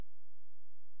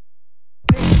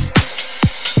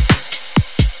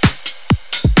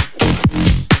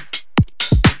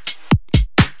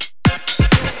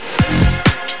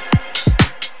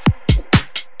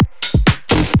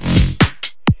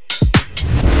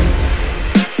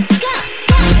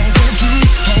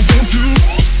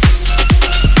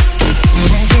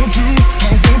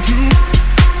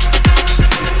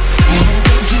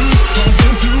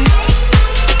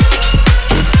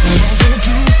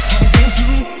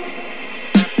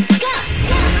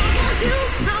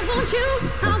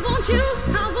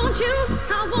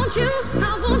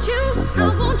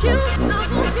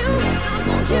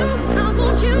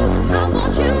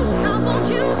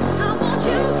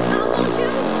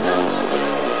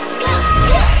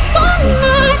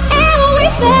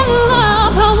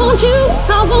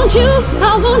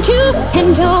want you,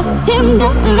 and your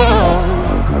tender love,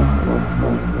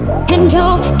 and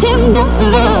your tender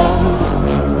love,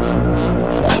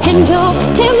 and your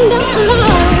tender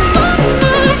love.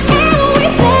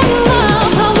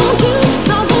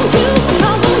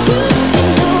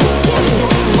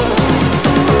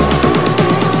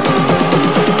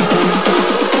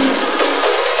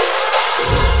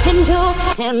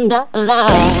 Tender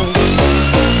love.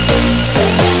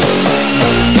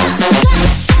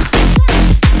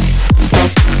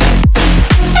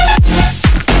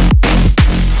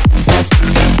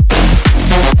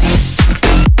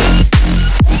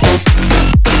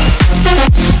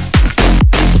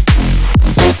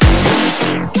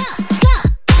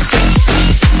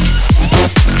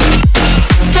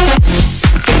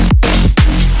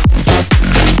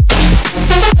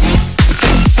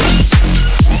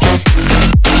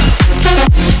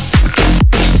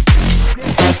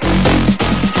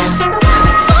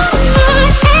 I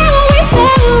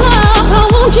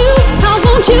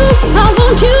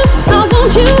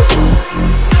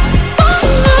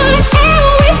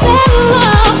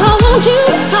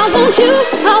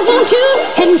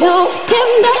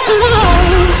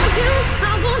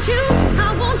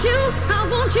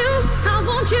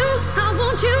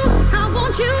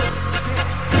want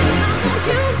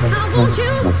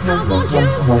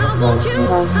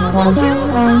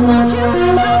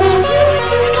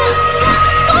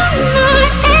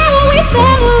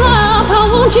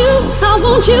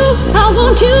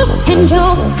you, and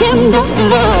your tender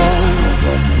love.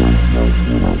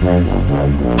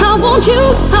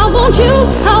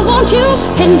 I want you,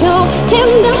 and your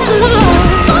tender love.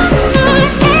 All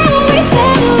night, and we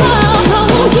fell in love. I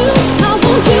want you,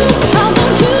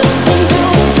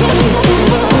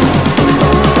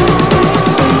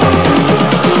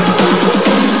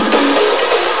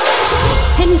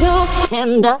 and your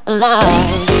tender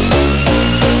love.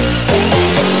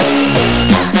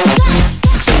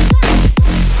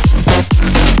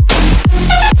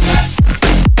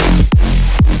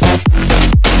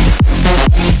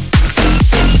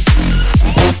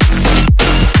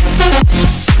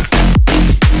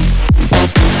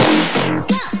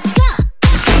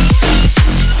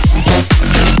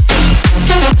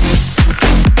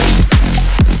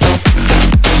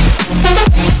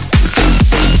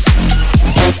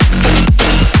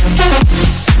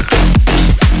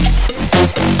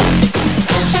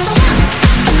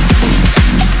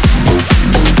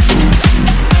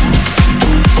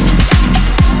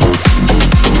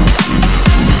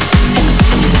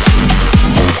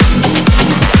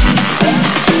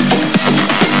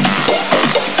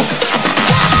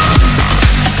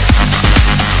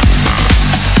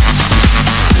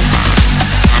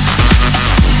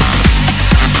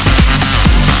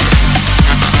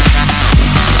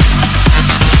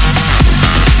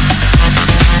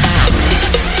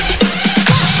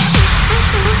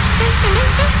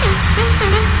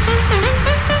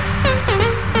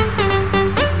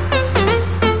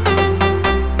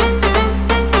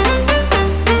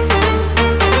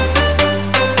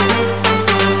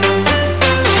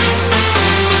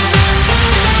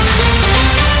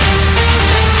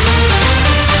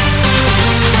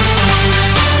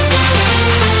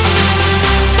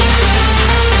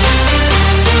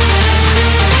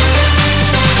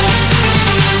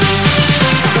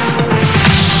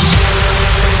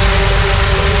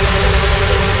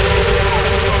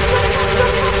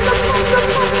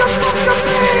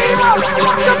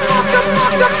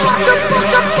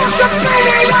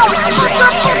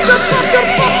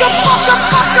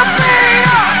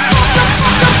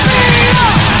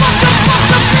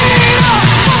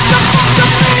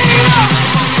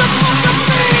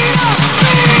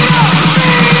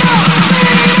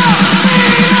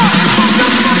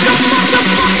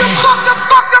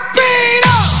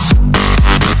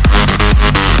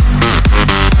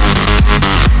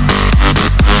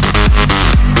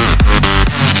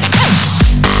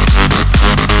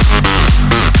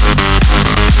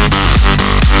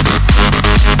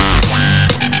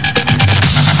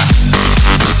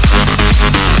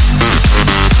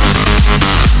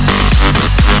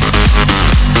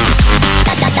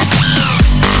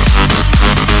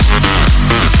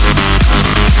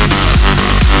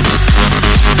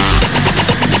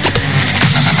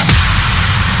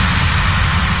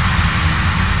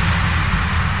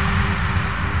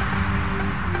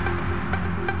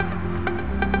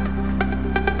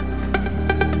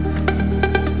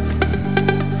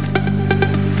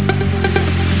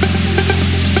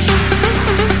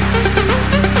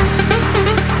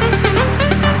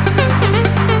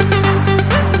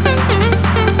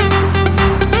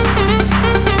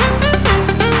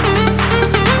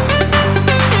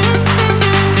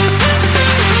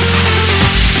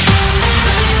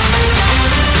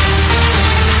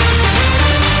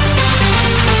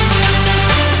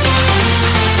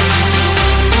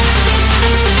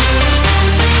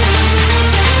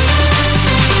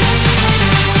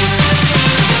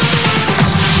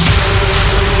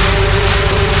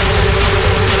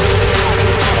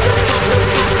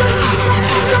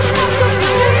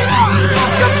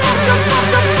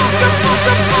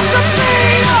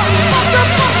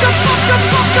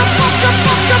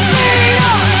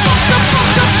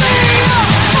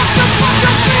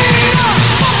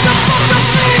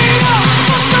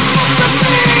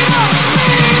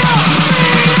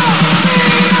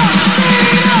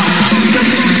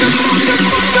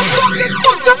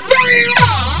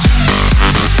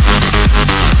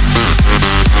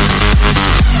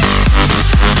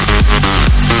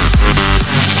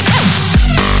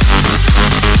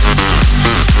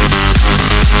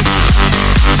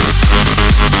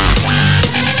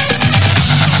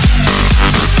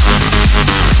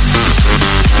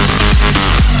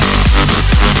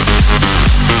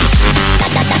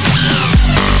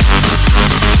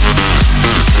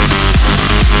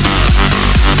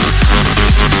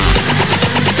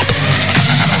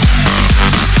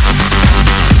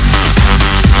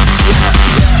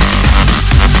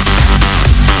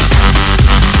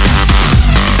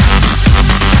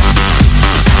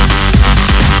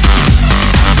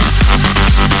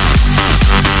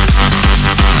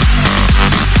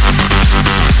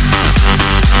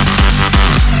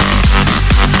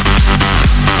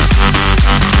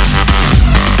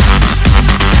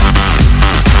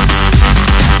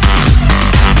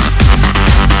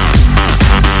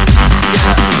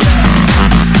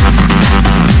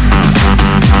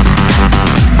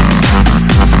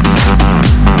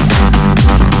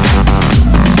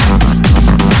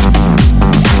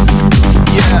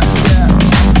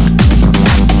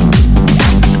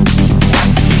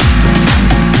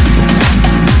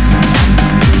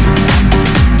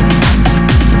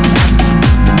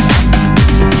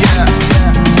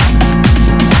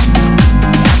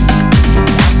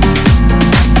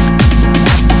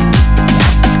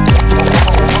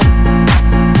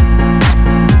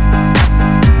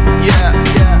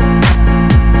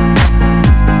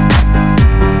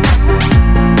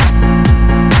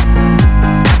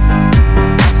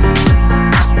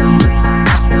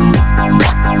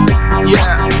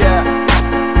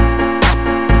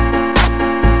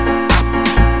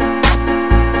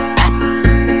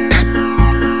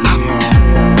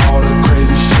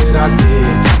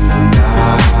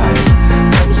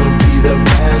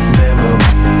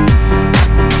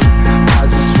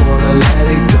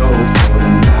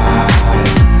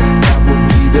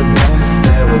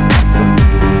 therapy for me.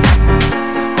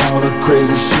 All the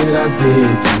crazy shit I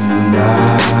did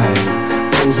tonight,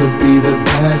 those would be the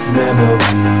best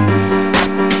memories.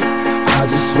 I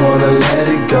just wanna let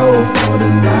it go for the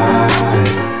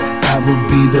night. That would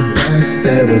be the best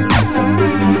therapy for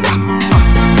me.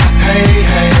 Hey,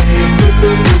 hey,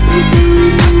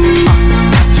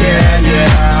 yeah,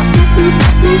 yeah.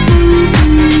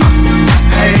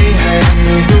 Hey, hey,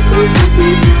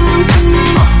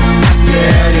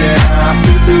 yeah, yeah.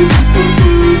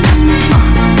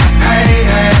 Hey,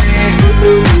 hey,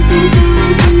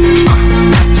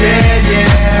 yeah,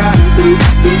 yeah.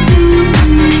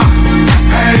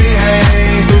 Hey,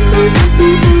 hey,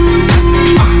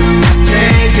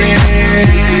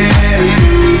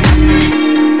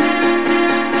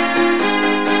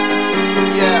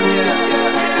 yeah, yeah.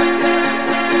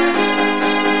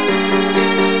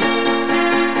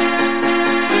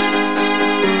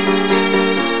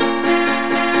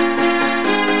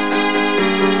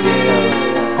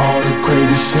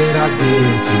 Crazy shit I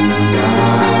did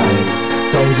tonight,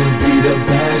 those would be the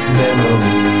best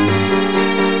memories.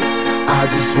 I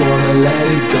just wanna let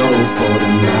it go for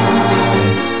the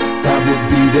night. That would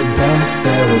be the best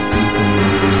therapy for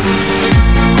me.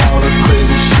 All the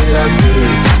crazy shit I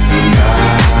did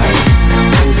tonight,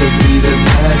 those would be the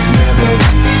best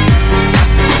memories.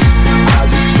 I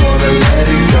just wanna let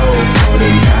it go for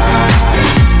the night.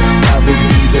 That would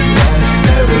be the best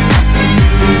therapy for me.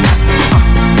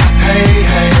 Hey,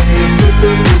 hey,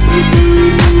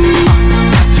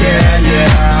 yeah,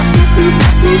 yeah.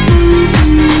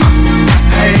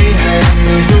 Hey, hey,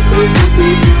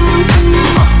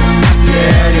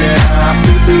 yeah, yeah.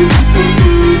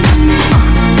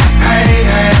 Hey,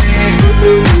 hey,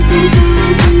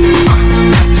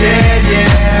 yeah,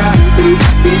 yeah.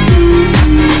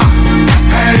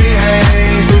 Hey,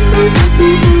 hey,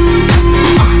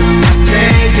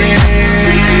 yeah, yeah.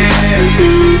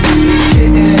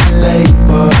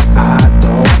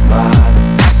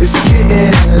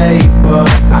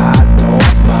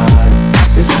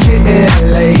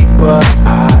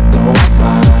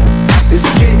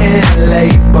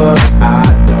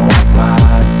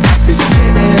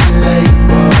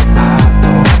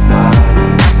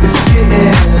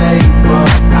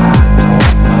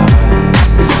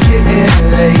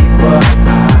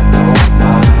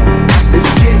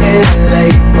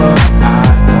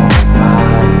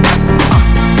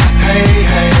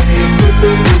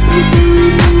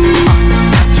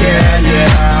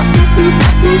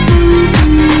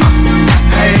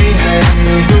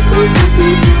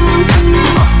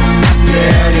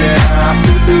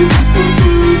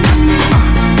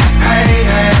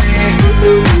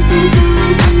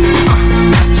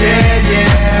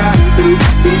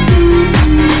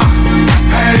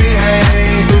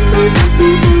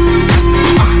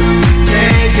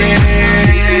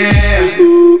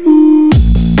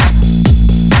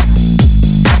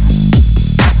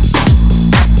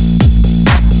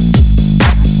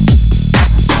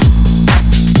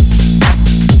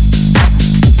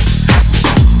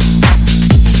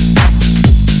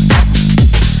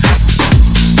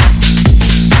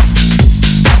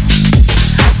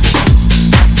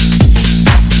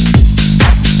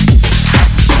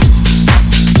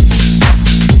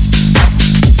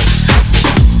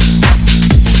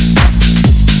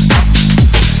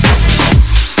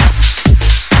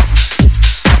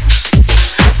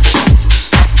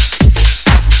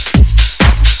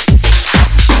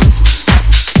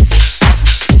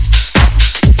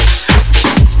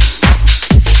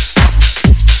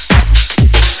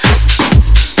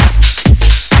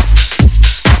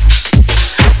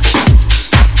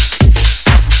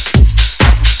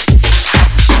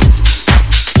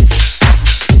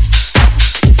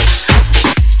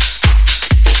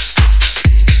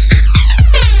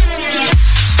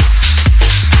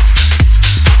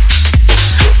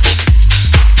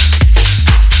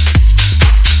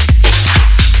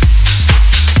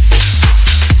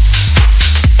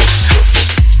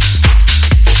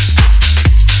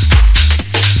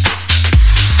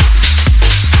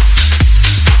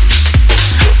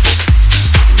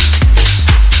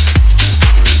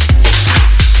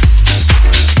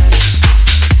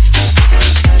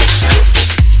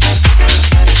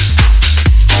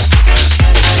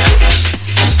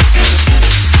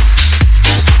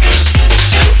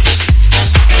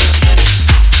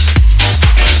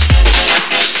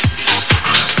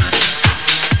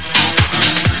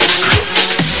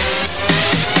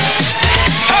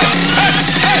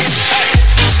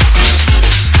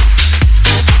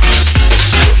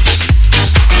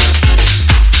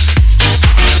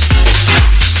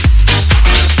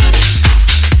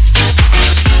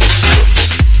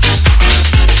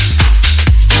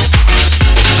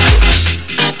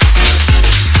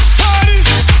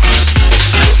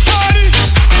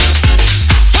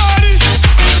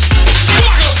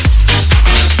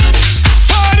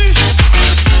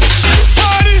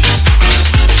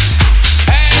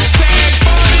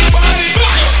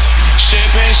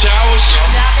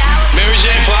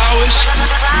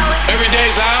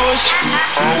 showers,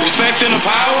 respecting the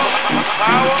power.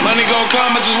 Money gon'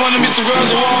 come, I just wanna meet some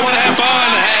girls who all wanna have fun.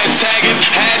 Hashtagging,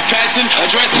 hash passion,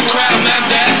 address the crowd, not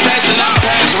that's passion. I'm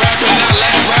past rapping, I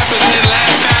laugh rappers and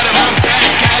laugh at them. I'm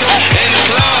back at them in the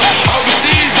club,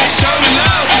 overseas they show me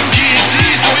love. Getting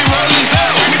cheese, so we rollin'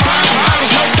 up. We pop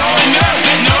bottles, no throwing up.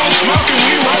 No smoking,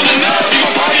 we rollin' up. We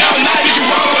gon' party all night if you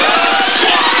roll with us.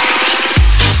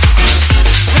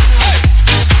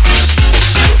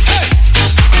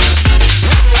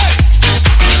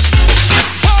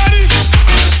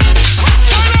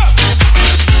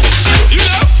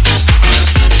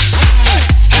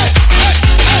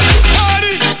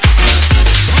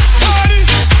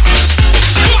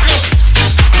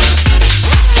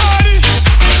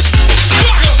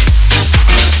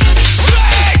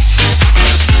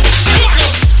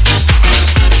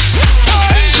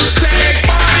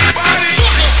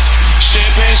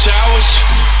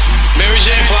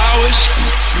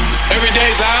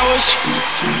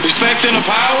 Respecting the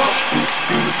power.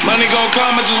 Money gon'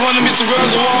 come, I just wanna meet some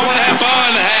girls who all wanna have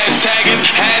fun. Hashtagging,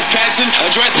 hash passion,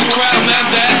 address the crowd, not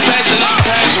that's passion. I'm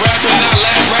past rapping, I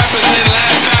laugh rappers and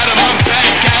laugh at them. I'm back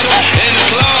at them in the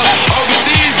club,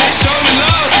 overseas they show me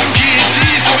love. Getting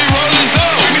cheese, so we rollin'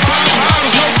 up. We pop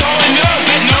bottles, no throwing up.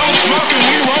 No smoking,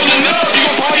 we rollin' up. We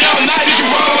gon' party all night if you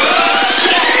roll with us.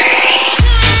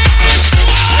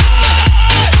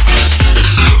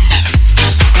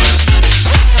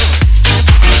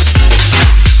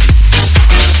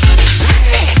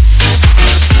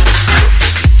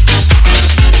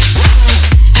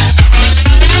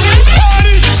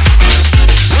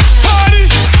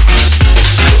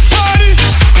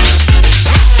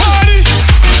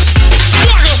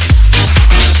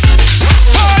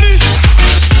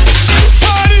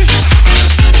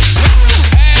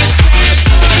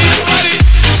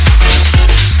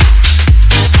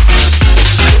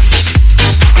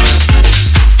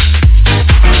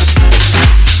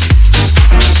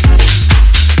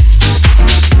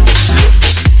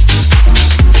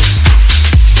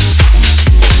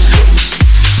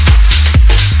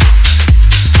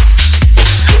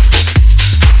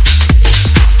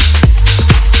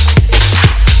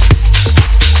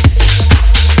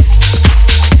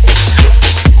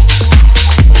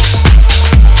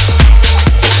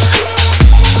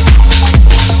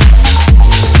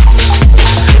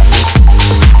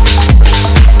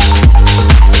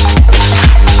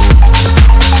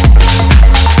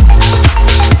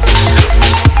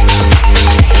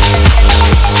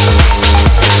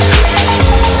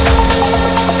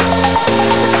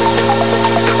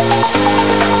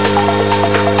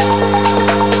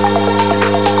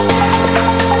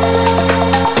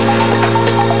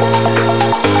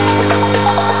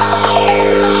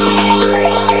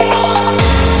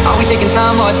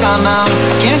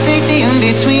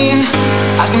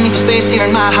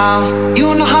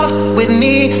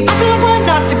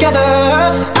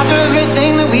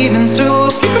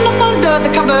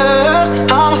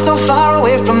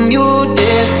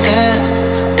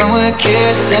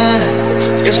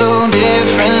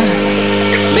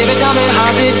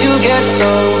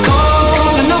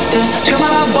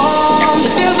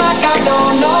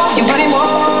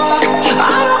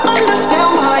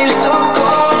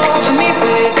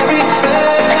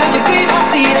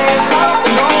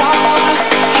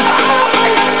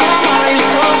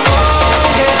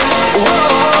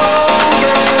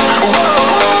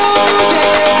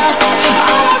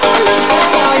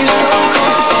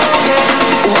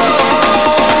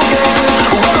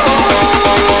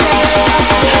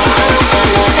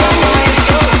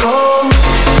 Go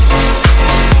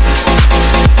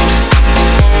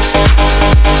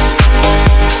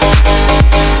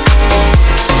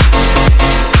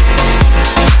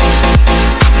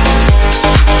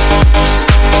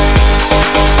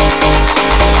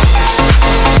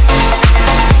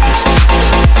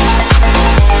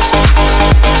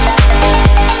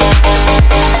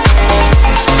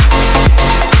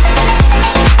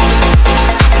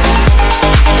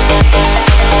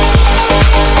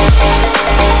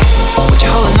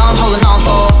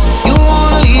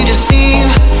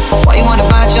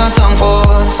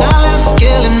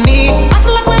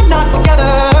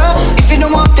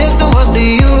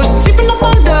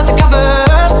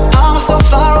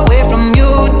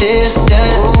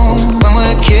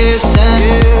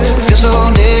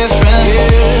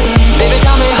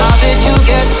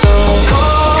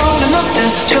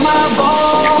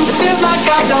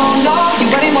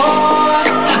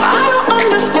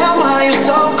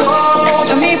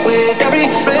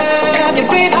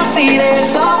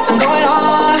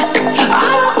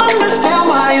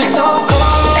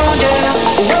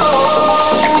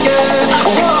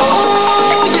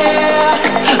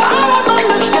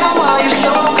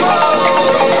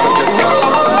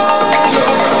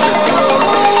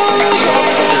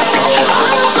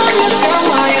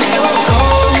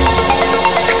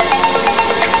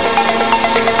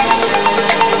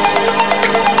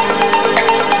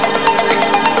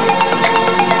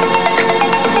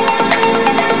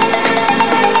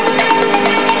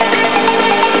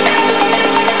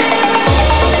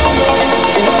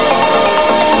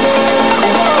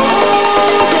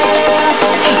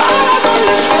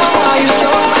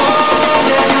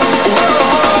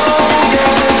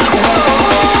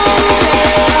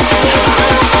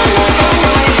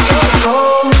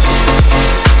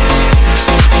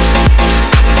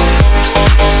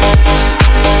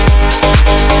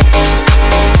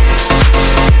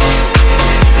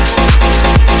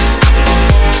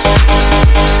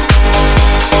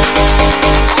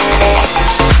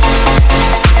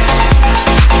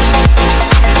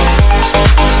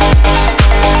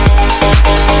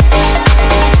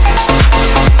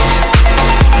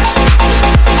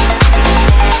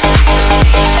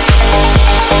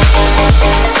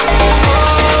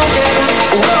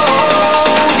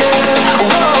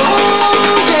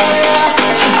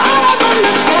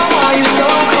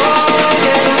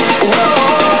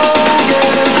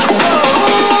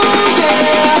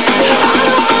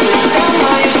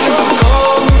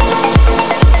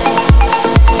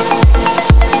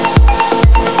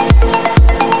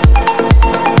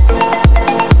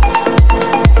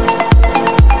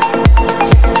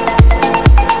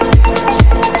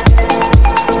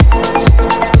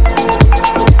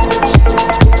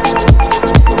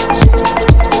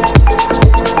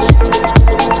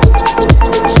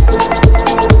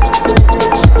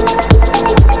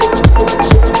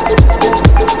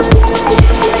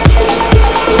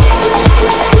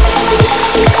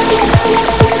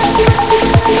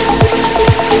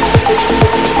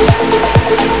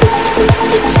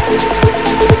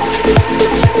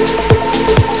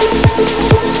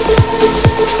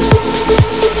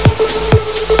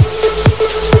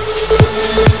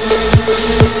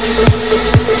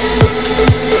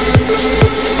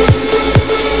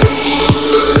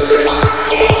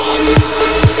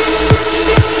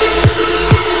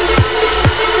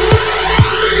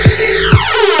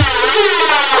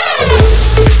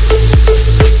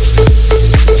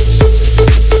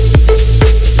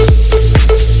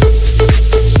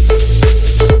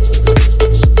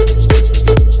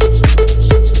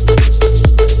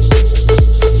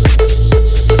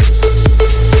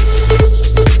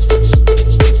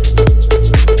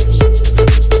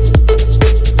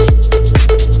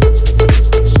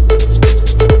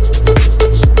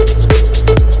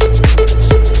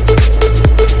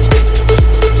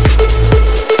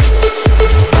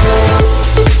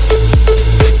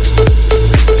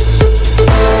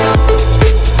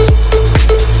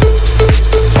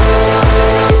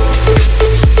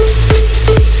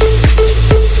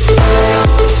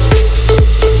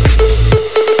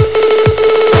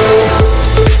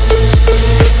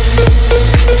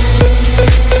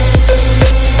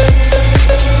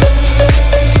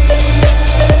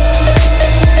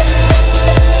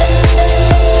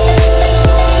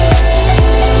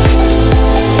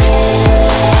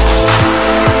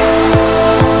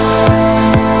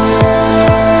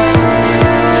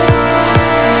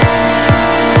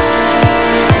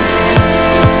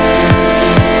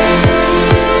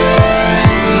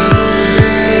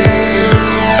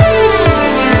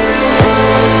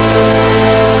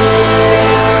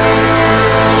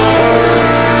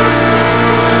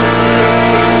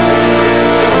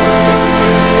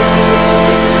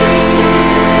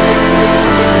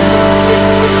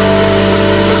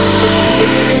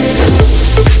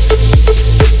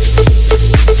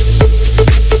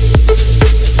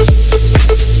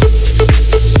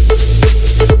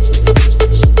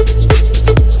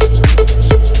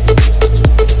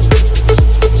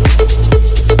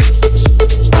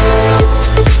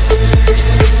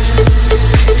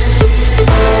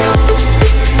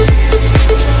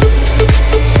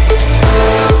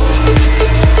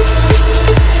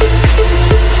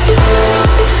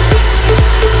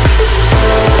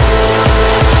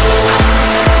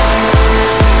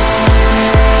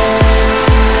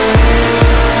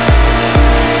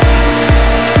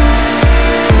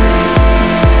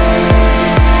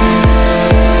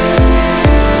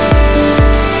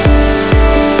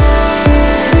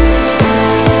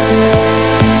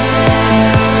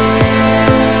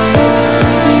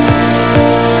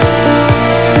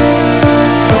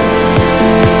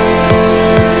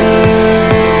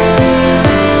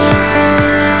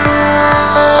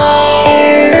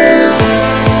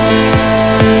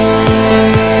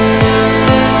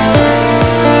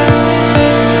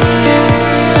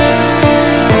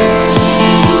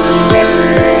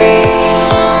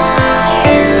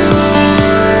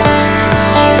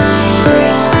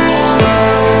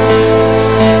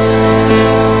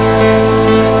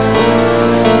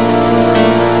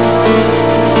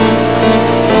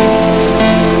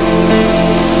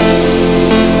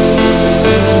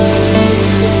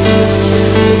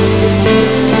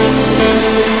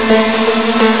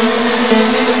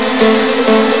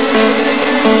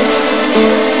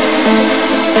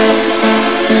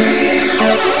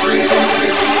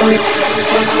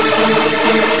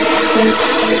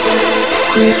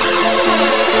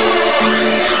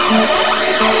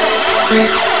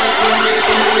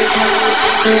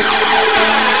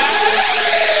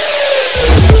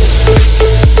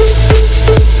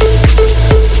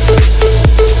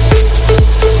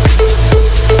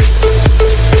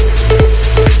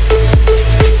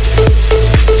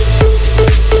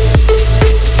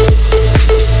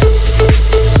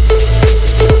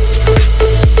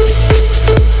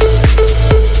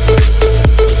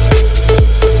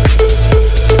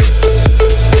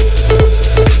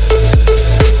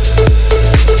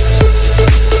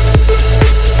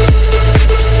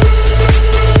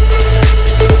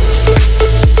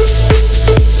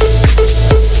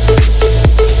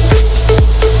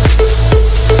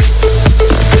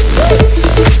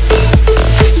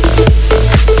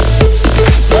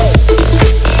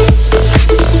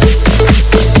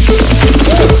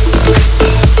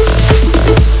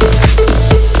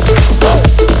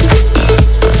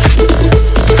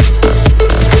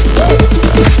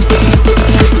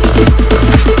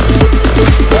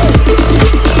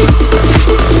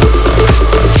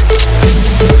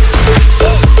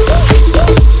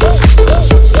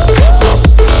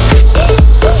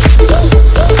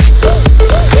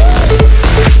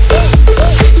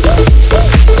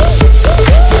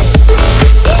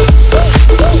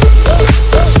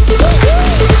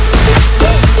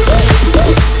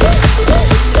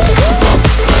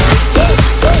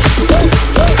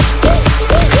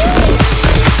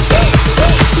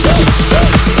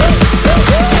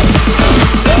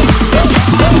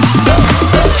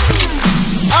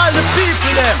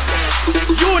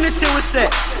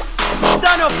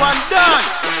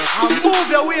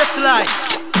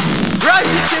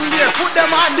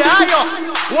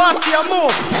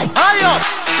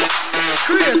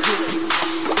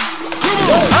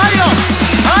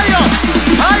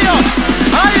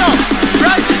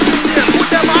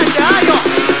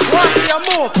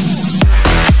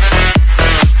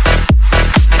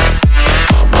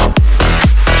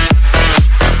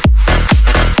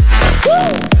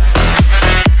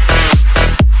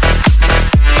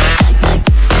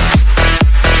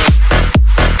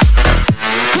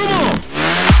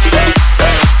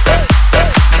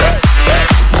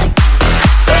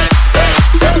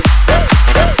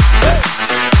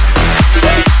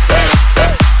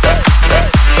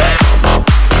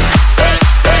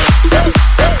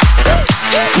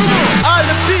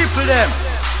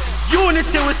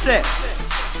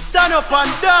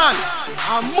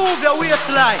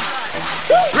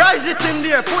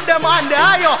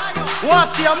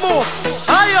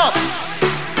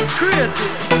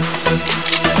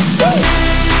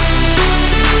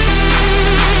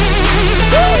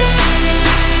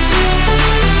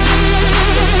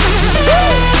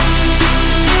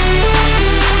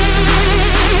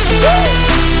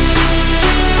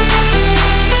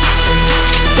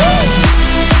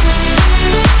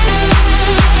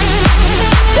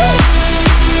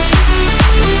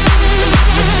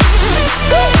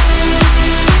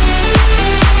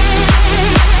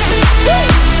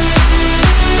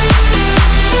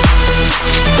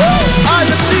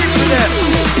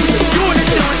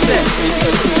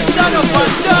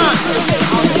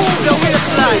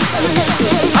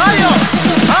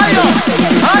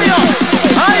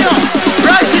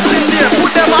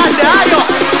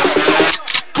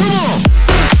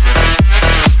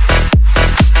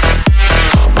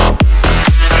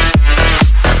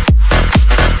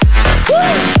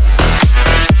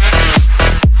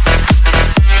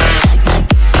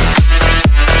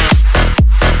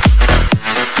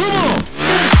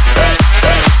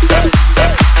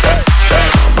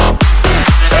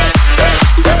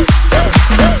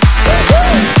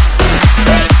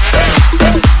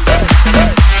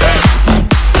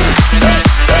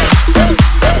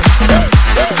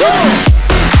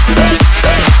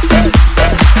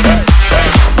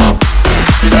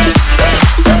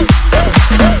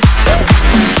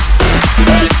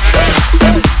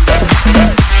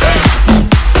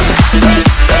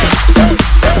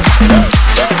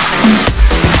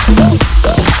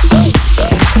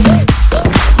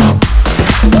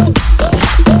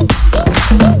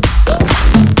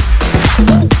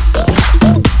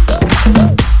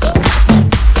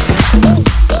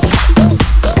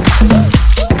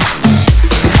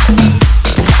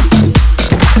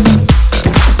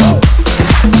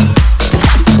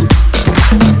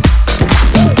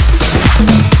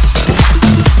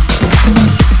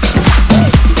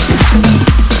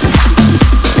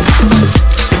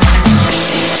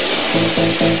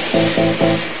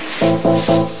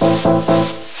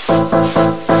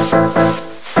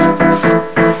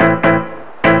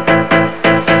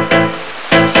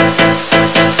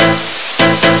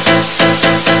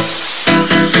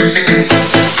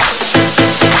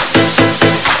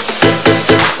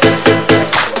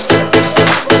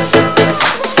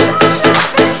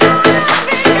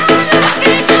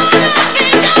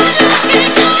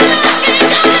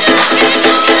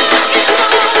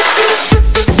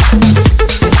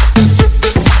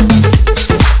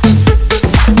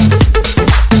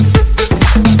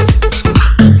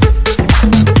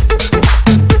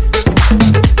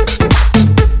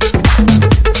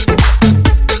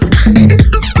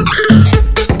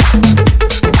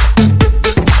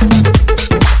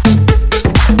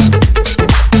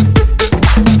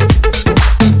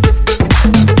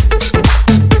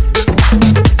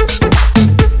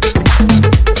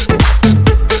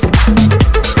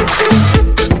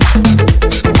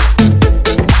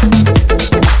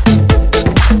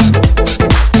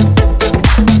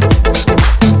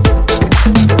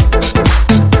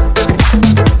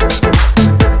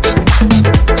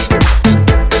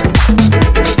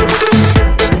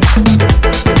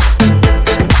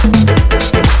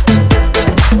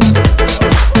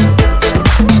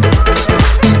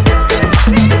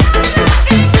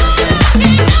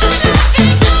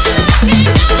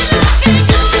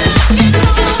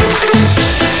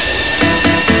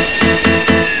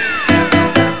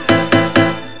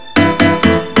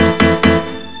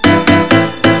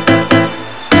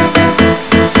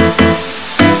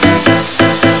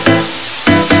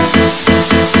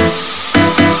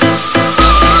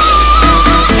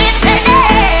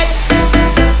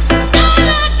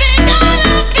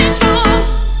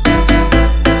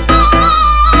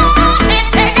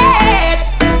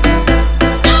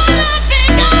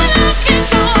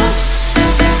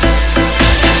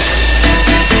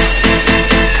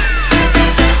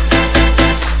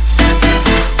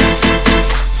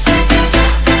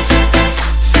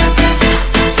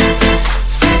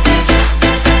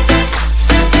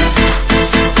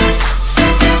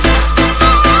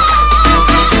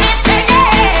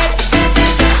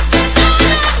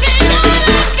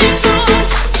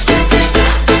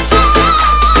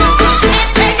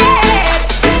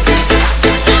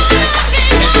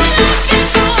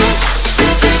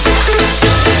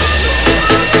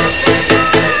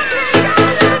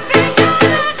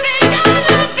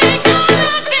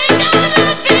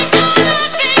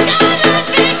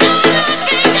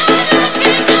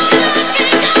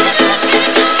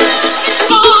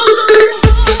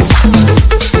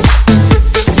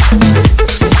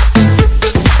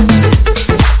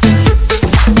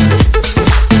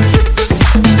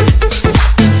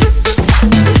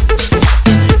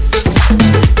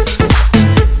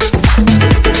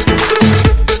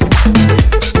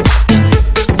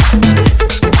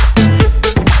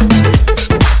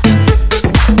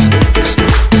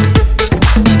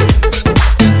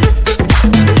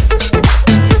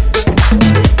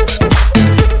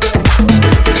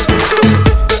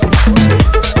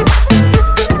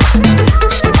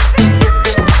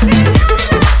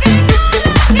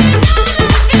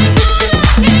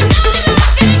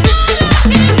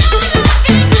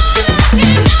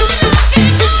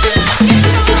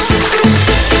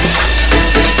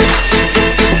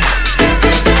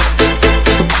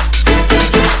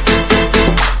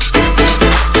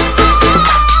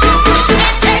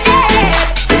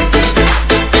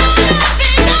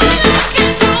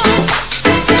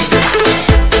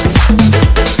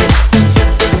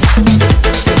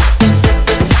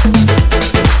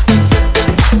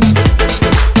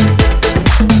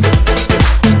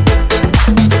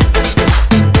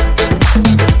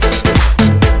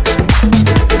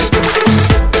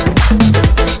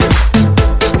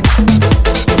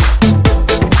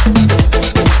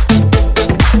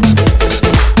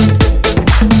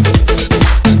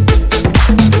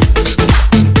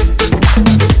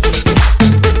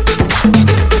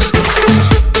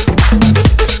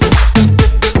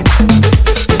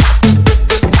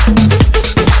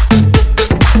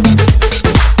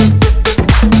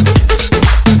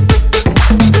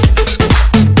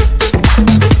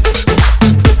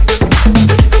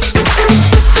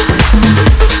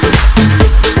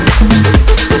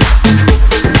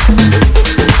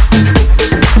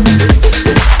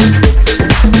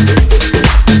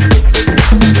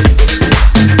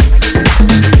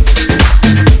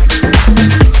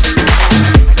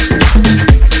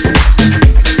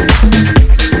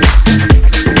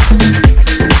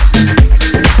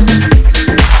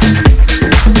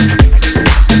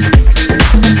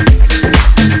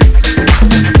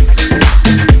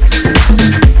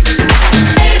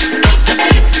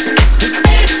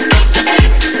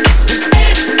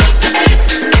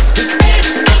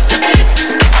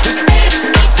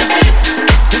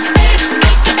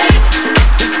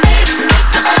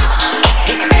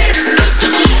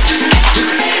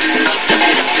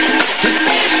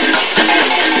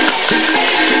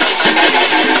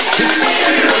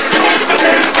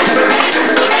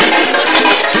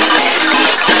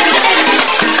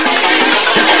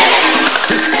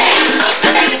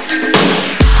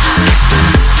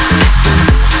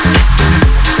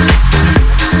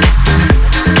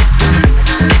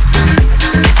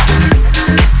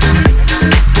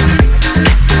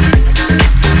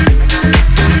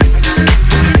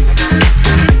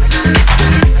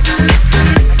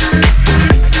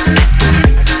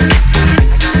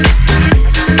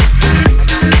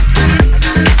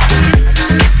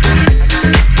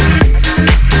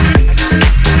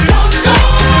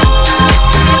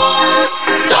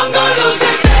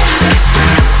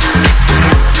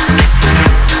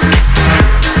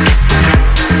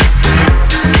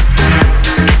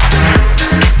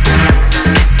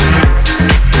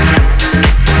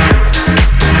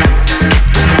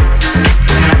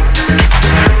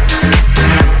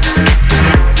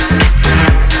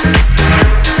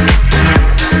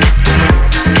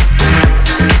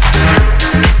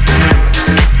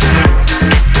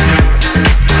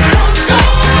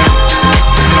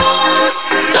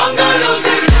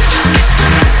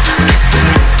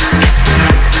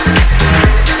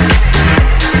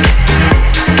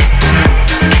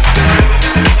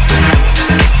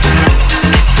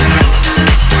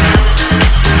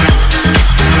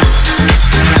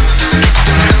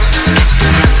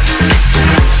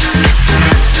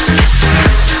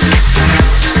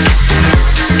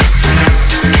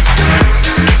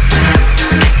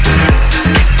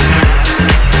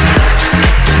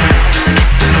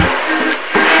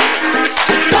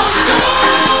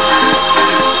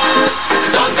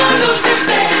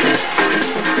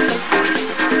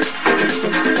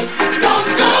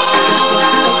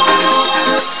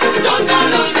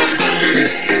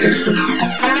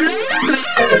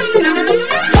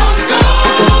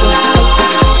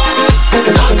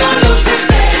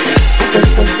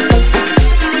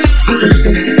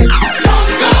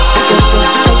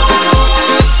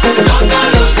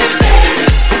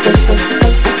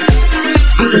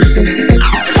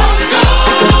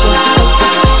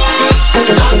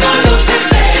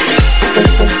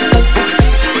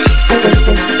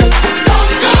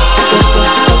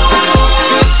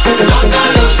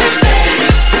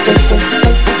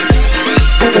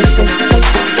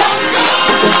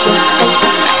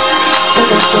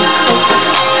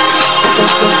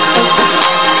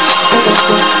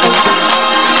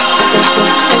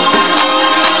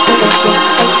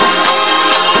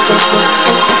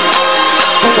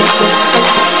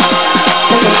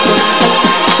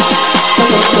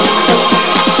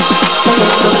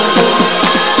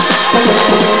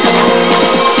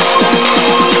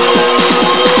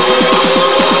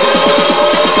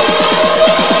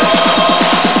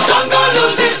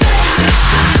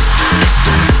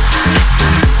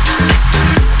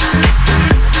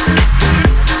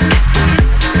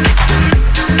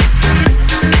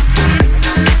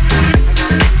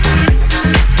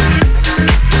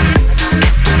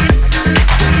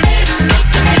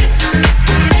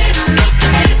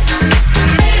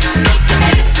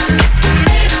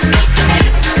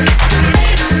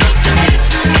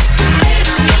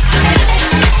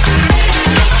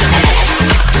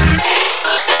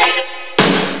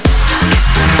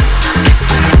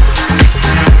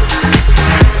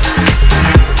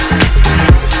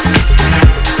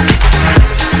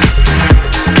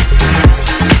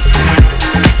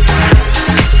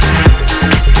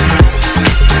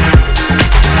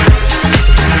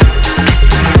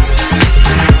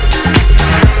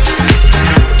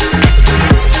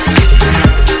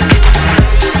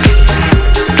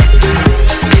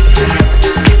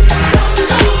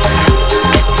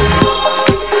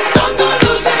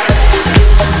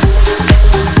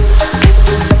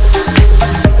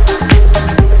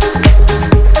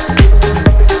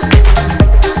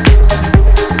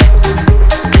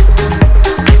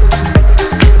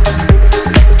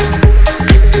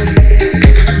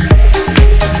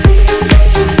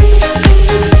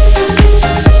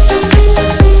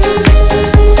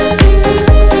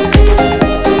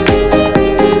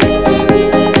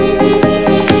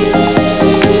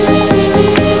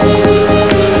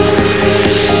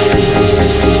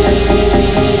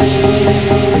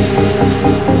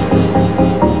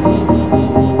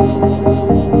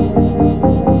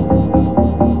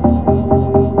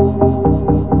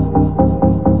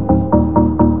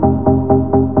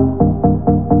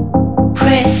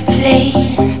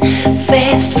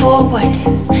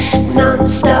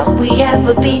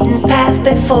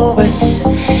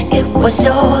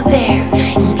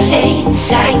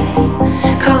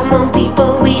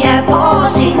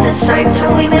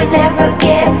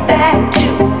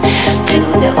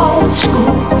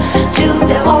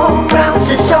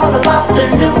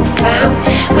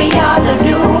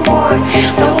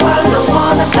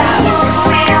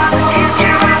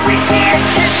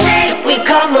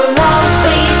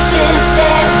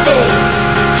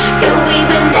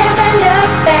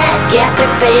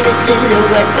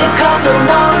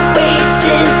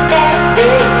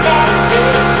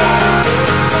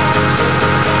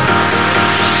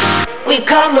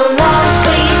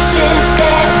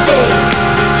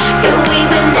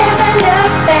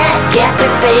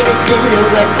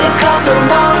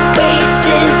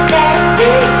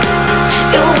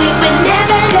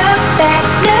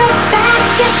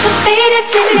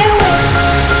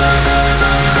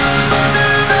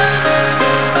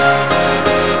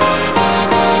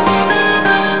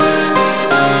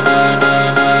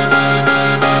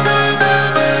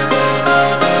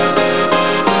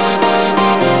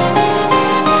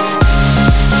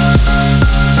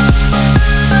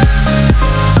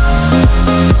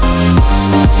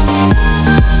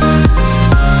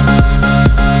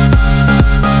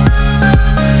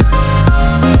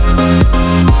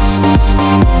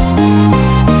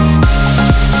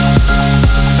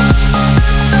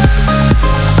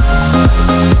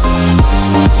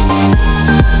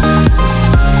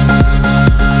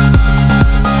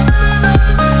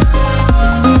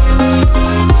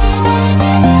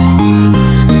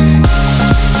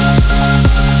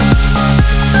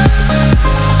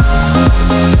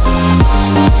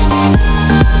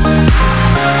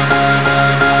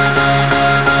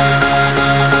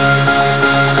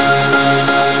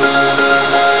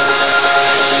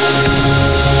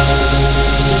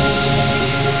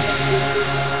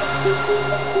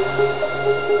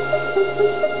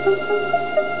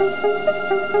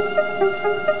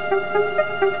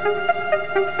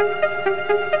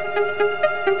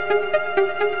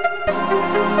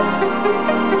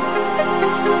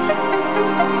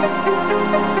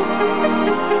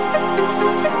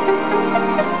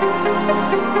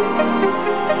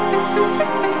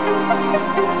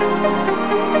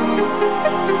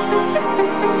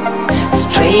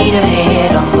speed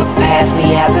ahead on the path we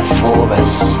have before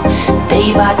us.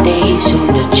 Day by day, soon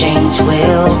the change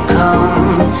will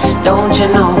come. Don't you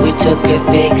know we took a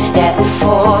big step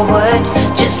forward?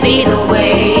 Just lead the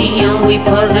way and we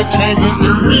pull the trigger,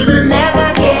 and we will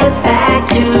never get back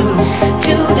to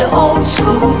the old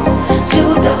school, to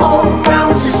the old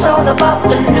grounds. It's all about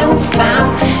the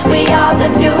newfound. We are the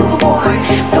newborn,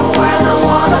 the world know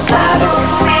all about us.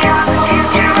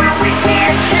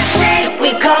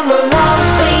 We come a long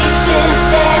way since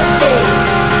that day,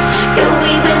 and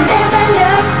we will never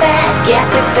look back at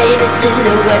the faded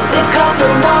silhouette. We come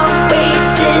a long way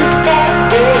since that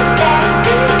day, that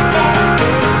day, that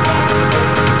day.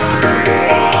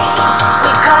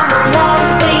 We come a long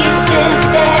way since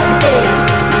that day,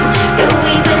 and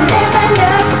we will never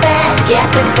look back at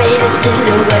the faded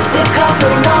silhouette. We come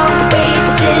a long way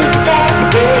since that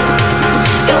day,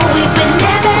 and we will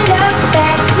never look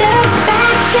back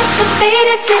at the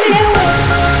faded silhouette.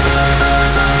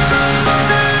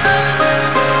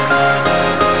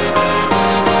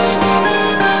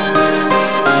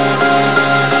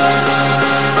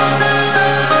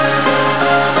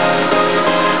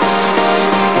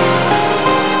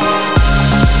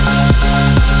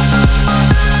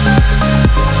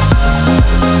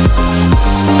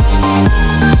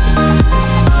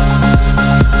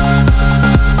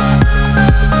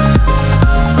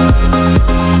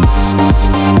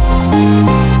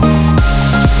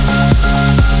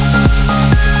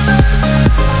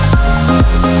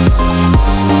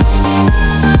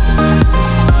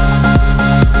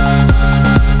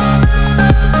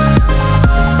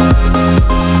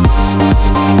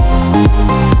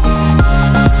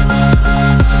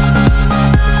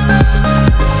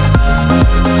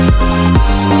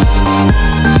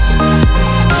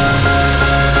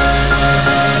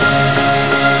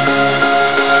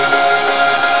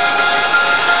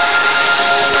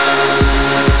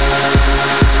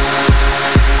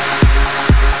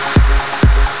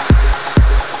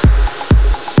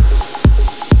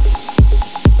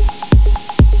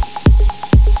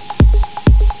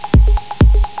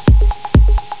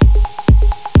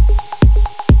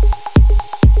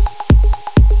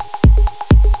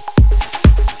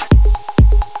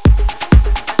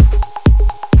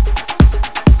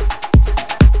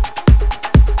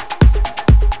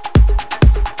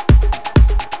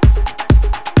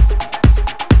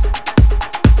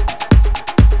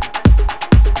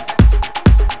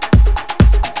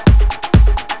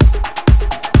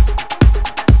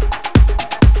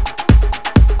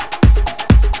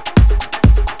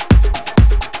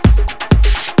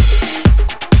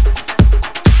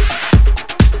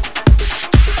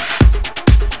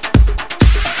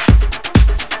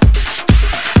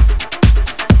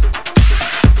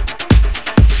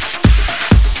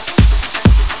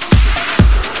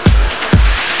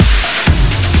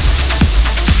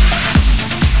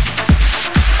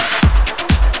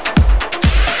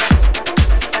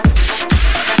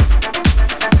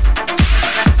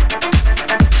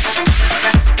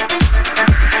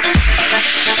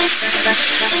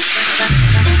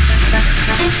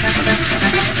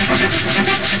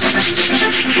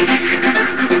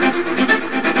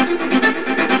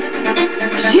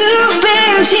 You've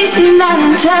been cheating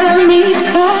and telling me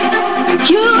that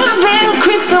you've been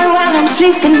creeping when I'm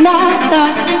sleeping now.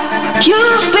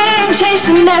 You've been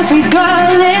chasing every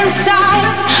girl inside.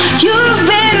 You've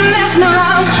been messing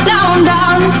around. Now I'm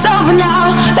down, it's over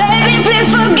now. Baby, please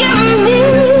forgive me.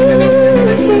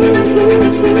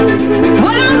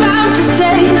 What I'm about to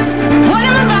say, what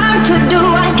I'm about to do,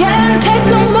 I can't take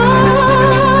no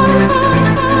more.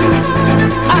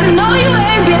 I know you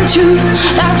ain't been true.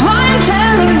 That's why I'm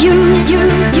telling you.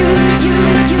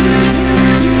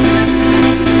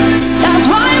 That's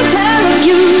why I'm telling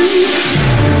you.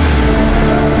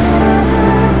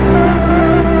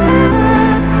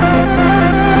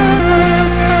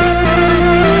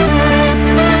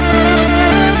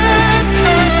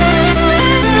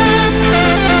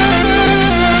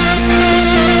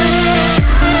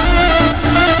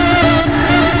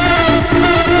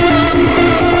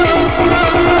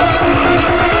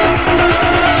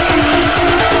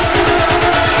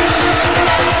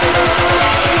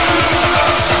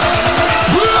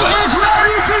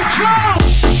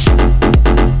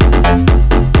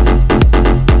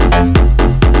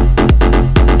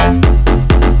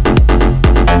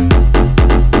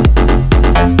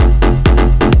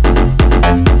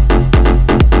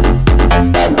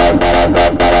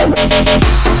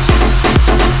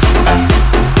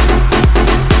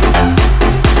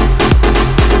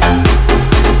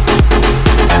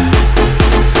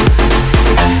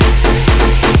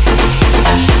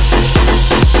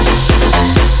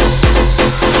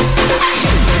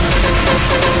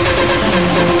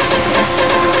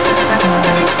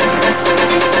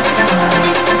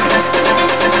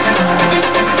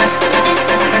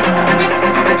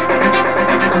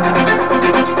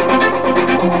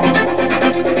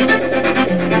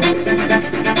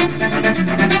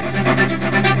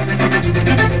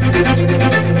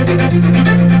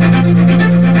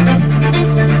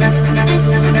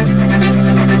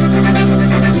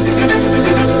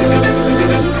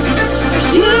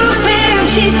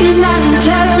 cheating and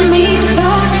telling me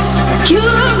lies.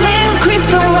 You've been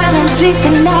creeping when I'm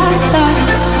sleeping at night.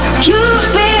 You've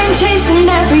been chasing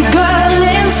every girl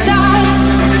inside.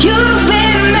 You've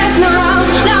been messing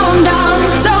around. Now I'm down,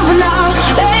 it's over now.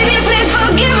 Baby, please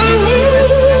forgive me.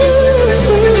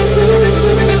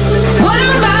 What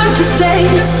I'm about to say,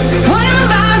 what I'm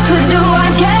about to do, I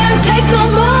can't take no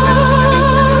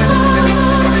more.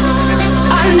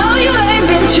 I know you ain't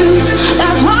been true,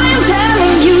 that's why I'm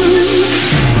telling you.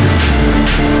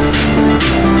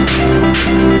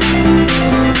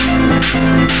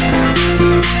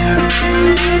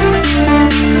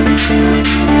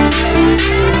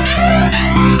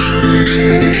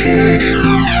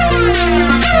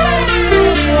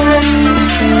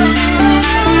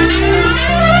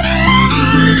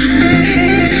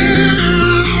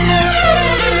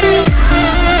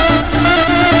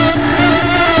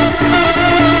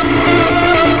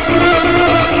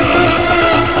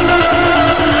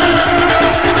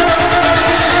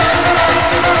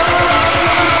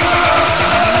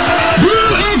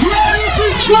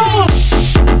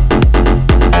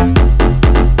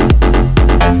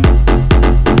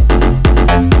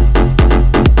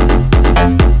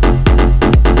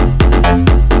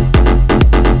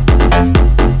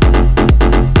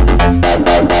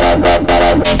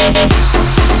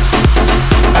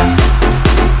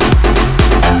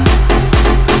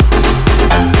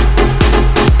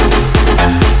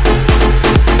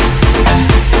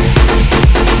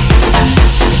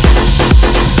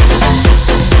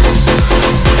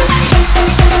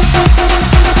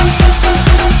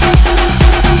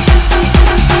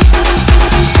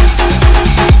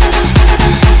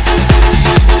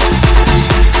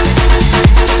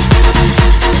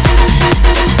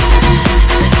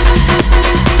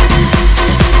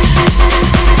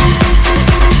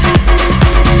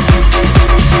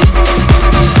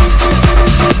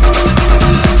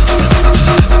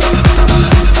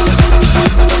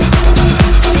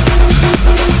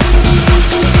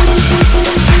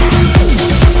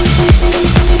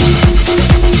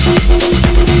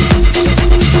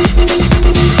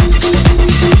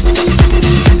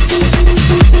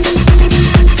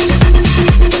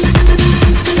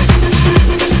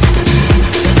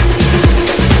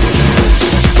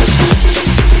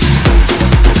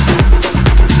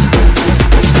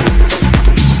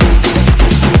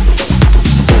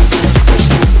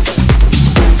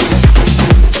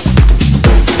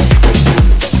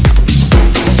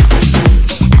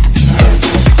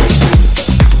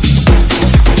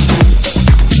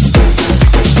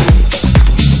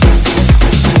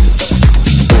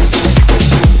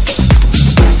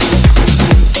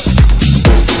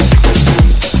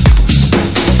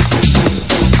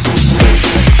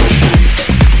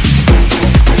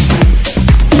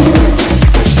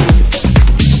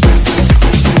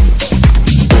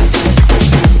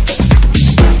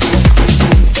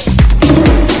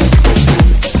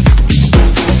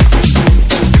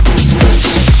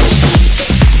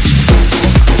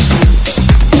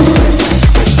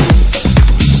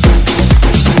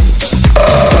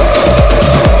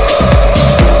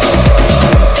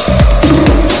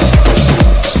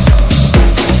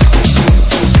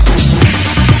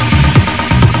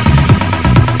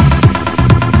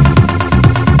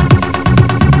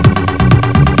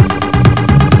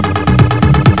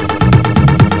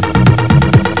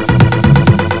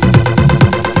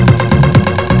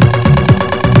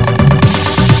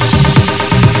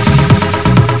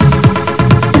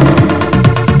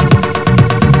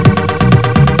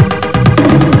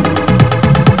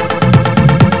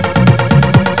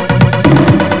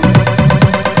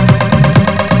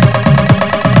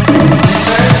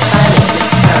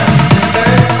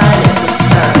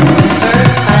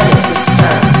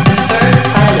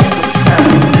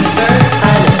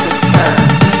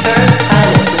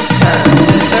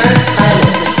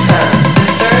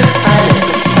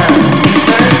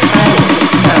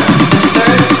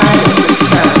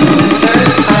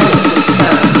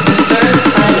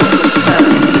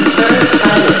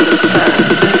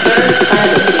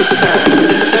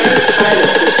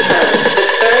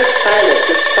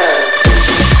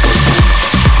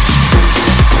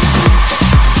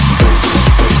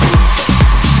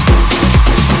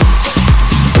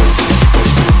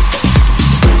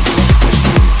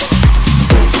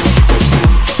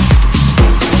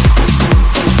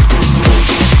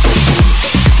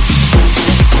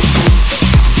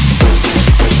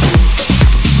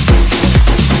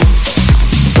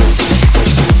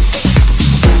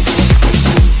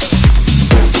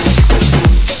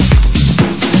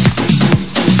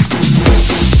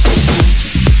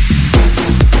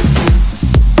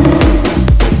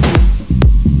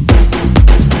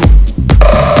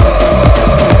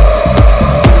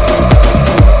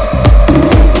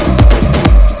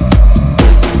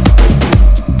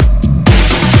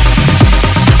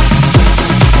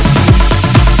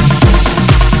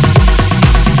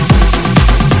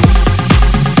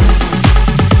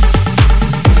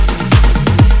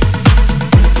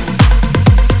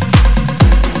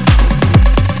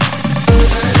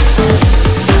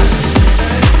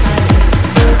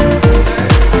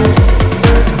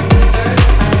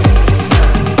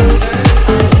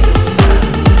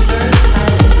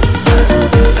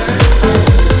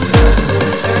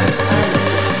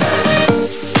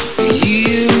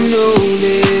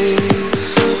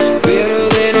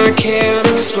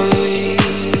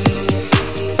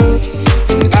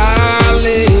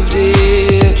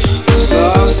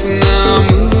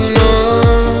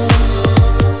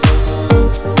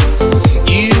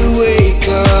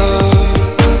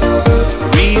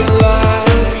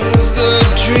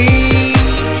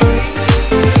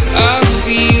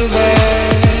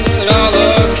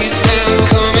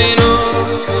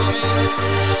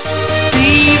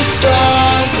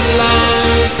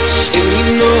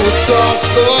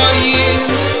 for you,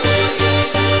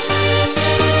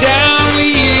 down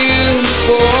with you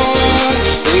before.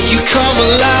 Will you come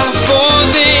alive for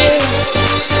this?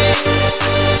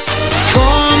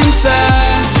 Come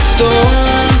inside the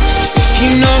storm if you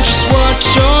know just what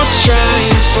you're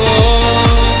trying for.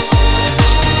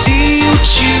 See what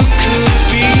you could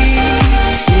be,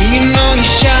 and you know you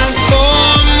shine for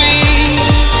me.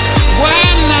 Why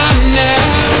not now?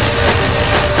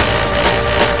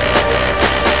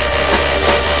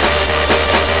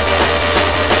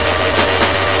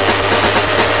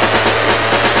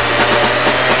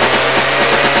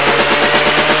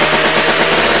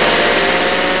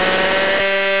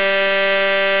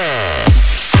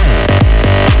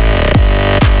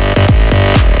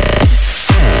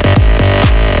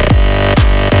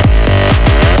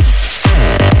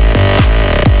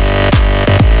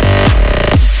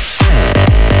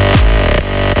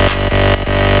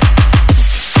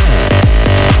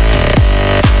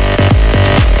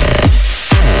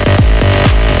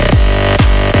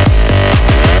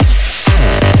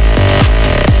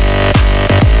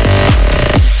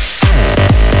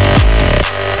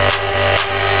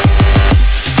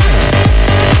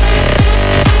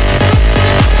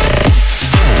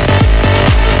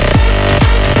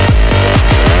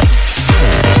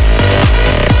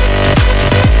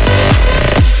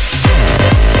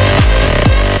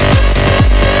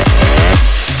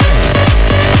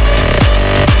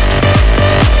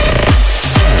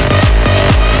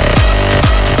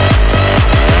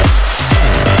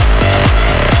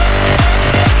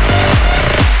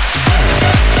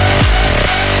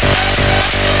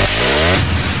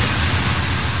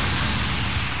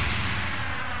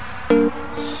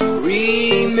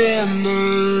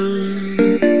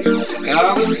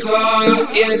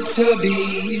 It to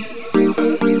be,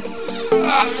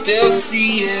 I still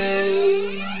see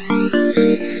it,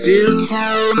 still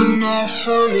turning off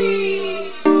for me.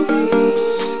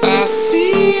 I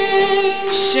see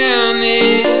it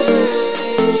shining,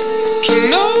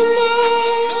 can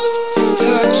almost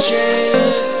touch it,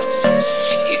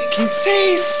 you can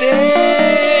taste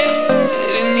it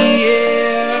in the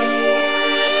air.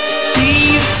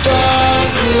 See the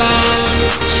stars align,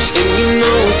 and you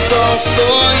know it's all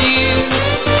for you.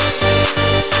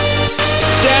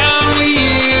 Down with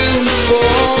you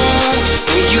before,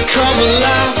 will you come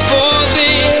alive for